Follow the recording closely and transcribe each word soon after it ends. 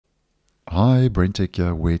Hi, BrenTech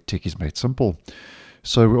here, where tech is made simple.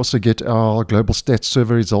 So we also get our global stats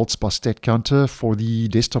survey results by Statcounter for the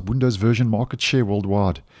desktop Windows version market share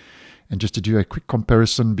worldwide. And just to do a quick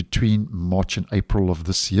comparison between March and April of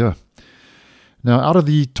this year. Now, out of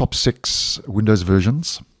the top 6 Windows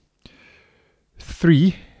versions,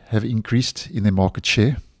 3 have increased in their market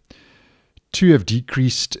share, 2 have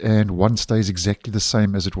decreased, and 1 stays exactly the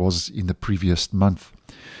same as it was in the previous month.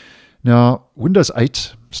 Now, Windows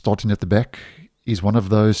 8, starting at the back, is one of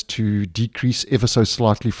those to decrease ever so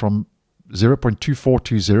slightly from 0.24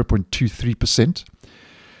 to 0.23%.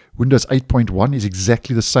 Windows 8.1 is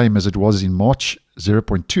exactly the same as it was in March,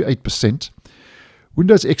 0.28%.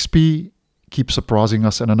 Windows XP keeps surprising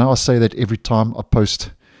us, and I know I say that every time I post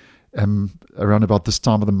around about this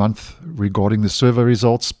time of the month regarding the survey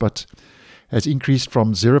results, but has increased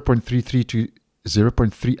from 0.33 to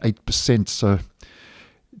 0.38%. So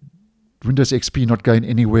Windows XP not going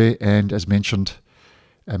anywhere, and as mentioned,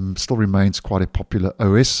 still remains quite a popular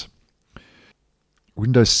OS.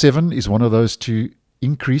 Windows 7 is one of those to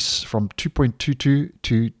increase from 2.22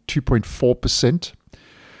 to 2.4%.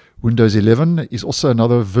 Windows 11 is also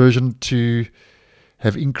another version to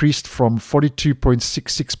have increased from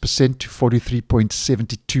 42.66% to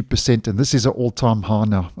 43.72%, and this is an all-time high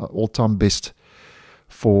now, an all-time best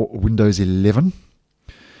for Windows 11.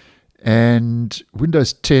 And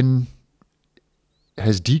Windows 10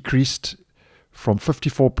 has decreased from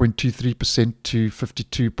 54.23% to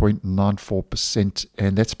 52.94%,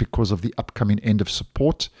 and that's because of the upcoming end of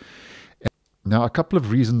support. Now, a couple of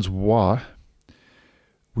reasons why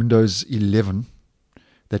Windows 11,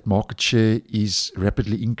 that market share is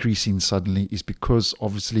rapidly increasing suddenly, is because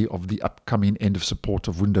obviously of the upcoming end of support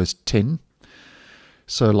of Windows 10.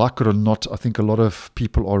 So like it or not, I think a lot of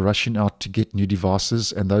people are rushing out to get new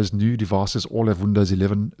devices, and those new devices all have Windows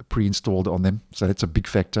 11 pre-installed on them. So that's a big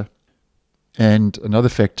factor. And another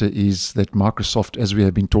factor is that Microsoft, as we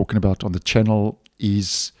have been talking about on the channel,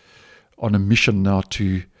 is on a mission now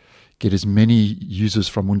to get as many users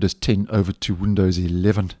from Windows 10 over to Windows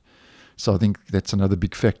 11. So I think that's another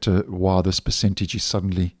big factor why this percentage is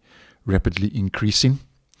suddenly rapidly increasing.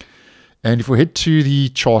 And if we head to the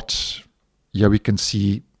chart, yeah, we can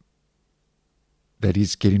see that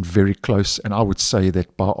is getting very close, and I would say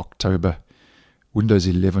that by October, Windows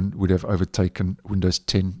 11 would have overtaken Windows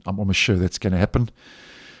 10. I'm almost sure that's going to happen.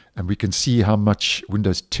 And we can see how much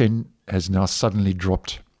Windows 10 has now suddenly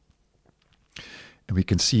dropped. And we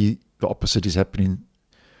can see the opposite is happening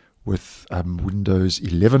with Windows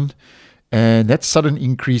 11. And that sudden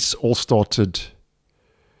increase all started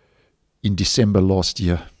in December last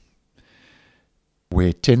year,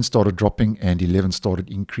 where 10 started dropping and 11 started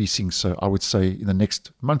increasing. So I would say in the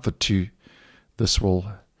next month or two, this will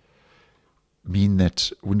mean that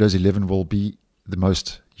Windows 11 will be the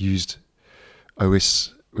most used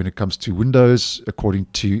OS when it comes to Windows, according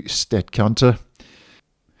to Statcounter.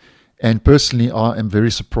 And personally, I am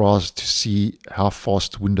very surprised to see how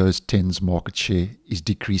fast Windows 10's market share is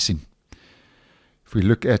decreasing. If we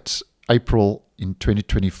look at April in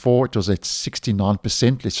 2024, it was at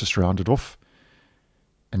 69%. Let's just round it off.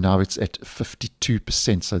 And now it's at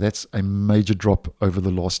 52%. So that's a major drop over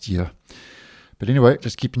the last year. But anyway,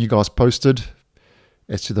 just keeping you guys posted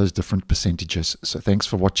as to those different percentages. So thanks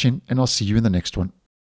for watching, and I'll see you in the next one.